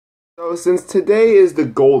So since today is the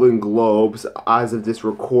Golden Globes, as of this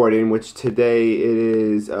recording, which today it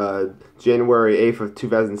is January 8th of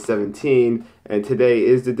 2017, and today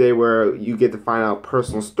is the day where you get to find out a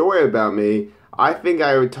personal story about me, I think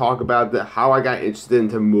I would talk about how I got interested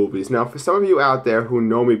into movies. Now, for some of you out there who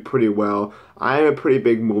know me pretty well, I am a pretty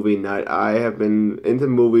big movie nut. I have been into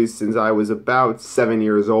movies since I was about 7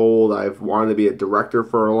 years old. I've wanted to be a director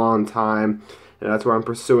for a long time, and that's what I'm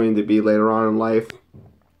pursuing to be later on in life.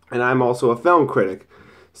 And I'm also a film critic.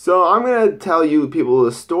 So I'm going to tell you people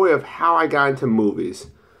the story of how I got into movies.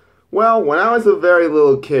 Well, when I was a very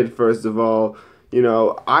little kid, first of all, first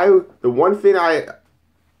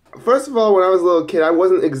of all, when I was a little kid, I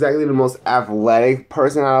wasn't exactly the most athletic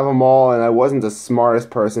person out of them all, and I wasn't the smartest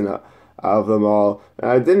person out of them all.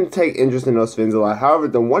 And I didn't take interest in those things a lot. However,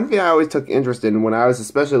 the one thing I always took interest in when I was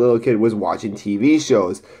especially a little kid was watching TV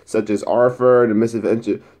shows, such as Arthur, The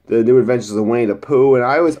New Adventures of Winnie the Pooh, and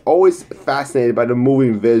I was always fascinated by the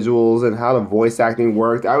moving visuals and how the voice acting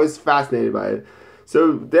worked. I was fascinated by it.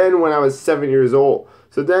 So then when I was 7 years old,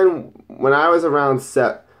 when I was around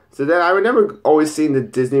I remember always seeing the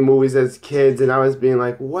Disney movies as kids, and I was being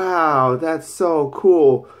like, wow, that's so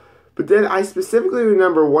cool. But then I specifically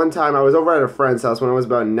remember one time I was over at a friend's house when I was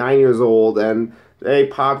about 9 years old, and they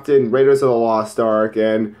popped in Raiders of the Lost Ark,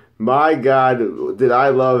 and my God, did I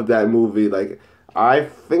love that movie. Like, I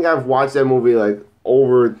think I've watched that movie like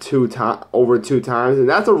over two times, and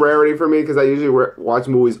that's a rarity for me because I usually watch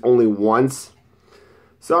movies only once.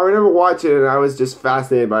 So I remember watching it, and I was just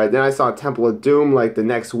fascinated by it. Then I saw Temple of Doom like the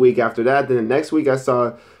next week after that. Then the next week I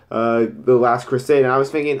saw The Last Crusade, and I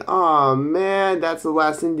was thinking, oh man, that's the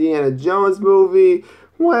last Indiana Jones movie.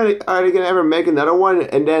 When are they gonna ever make another one?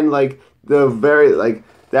 And then that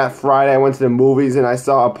Friday I went to the movies and I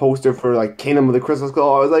saw a poster for like Kingdom of the Crystal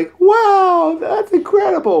Skull. I was like, wow, that's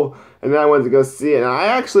incredible. And then I went to go see it, and I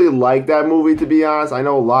actually liked that movie, to be honest. I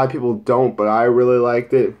know a lot of people don't, but I really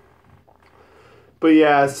liked it. But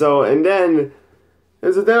yeah, then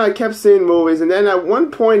I kept seeing movies, and then at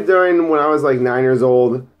one point when I was like 9 years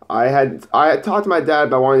old, I had talked to my dad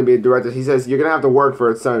about wanting to be a director. He says, you're gonna have to work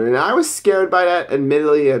for it, son. And I was scared by that,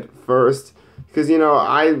 admittedly, at first. Because,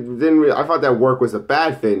 I thought that work was a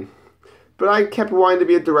bad thing. But I kept wanting to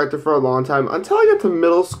be a director for a long time until I got to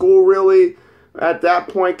middle school, really, at that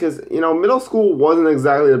point. Because, middle school wasn't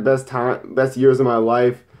exactly the best years of my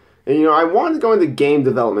life. And, I wanted to go into game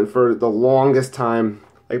development for the longest time.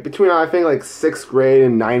 Like, between, I think, like, 6th grade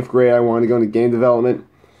and 9th grade, I wanted to go into game development.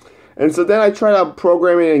 And so then I tried out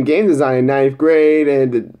programming and game design in 9th grade,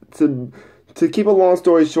 and to keep a long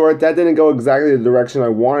story short, that didn't go exactly the direction I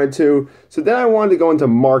wanted to. So then I wanted to go into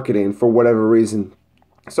marketing for whatever reason.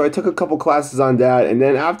 So I took a couple classes on that, and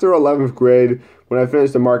then after 11th grade, when I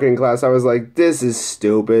finished the marketing class, I was like, this is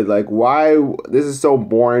stupid. Like, why? This is so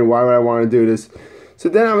boring. Why would I want to do this? So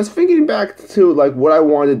then I was thinking back to like what I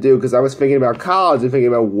wanted to do, because I was thinking about college and thinking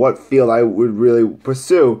about what field I would really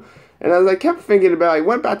pursue. And as I kept thinking about it, I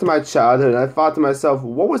went back to my childhood and I thought to myself,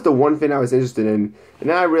 what was the one thing I was interested in? And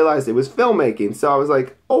then I realized it was filmmaking. So I was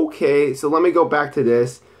like, okay, so let me go back to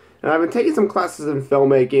this. And I've been taking some classes in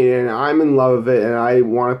filmmaking, and I'm in love with it, and I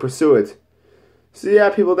want to pursue it. So yeah,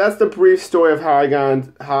 people, that's the brief story of how I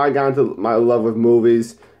got into my love with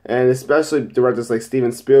movies, and especially directors like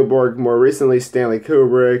Steven Spielberg, more recently Stanley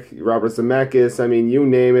Kubrick, Robert Zemeckis, I mean, you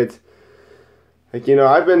name it. Like,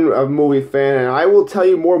 I've been a movie fan, and I will tell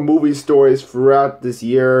you more movie stories throughout this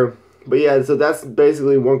year. But yeah, so that's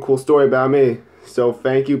basically one cool story about me. So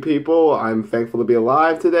thank you, people. I'm thankful to be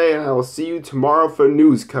alive today, and I will see you tomorrow for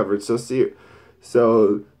news coverage. So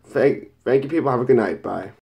thank you, people. Have a good night. Bye.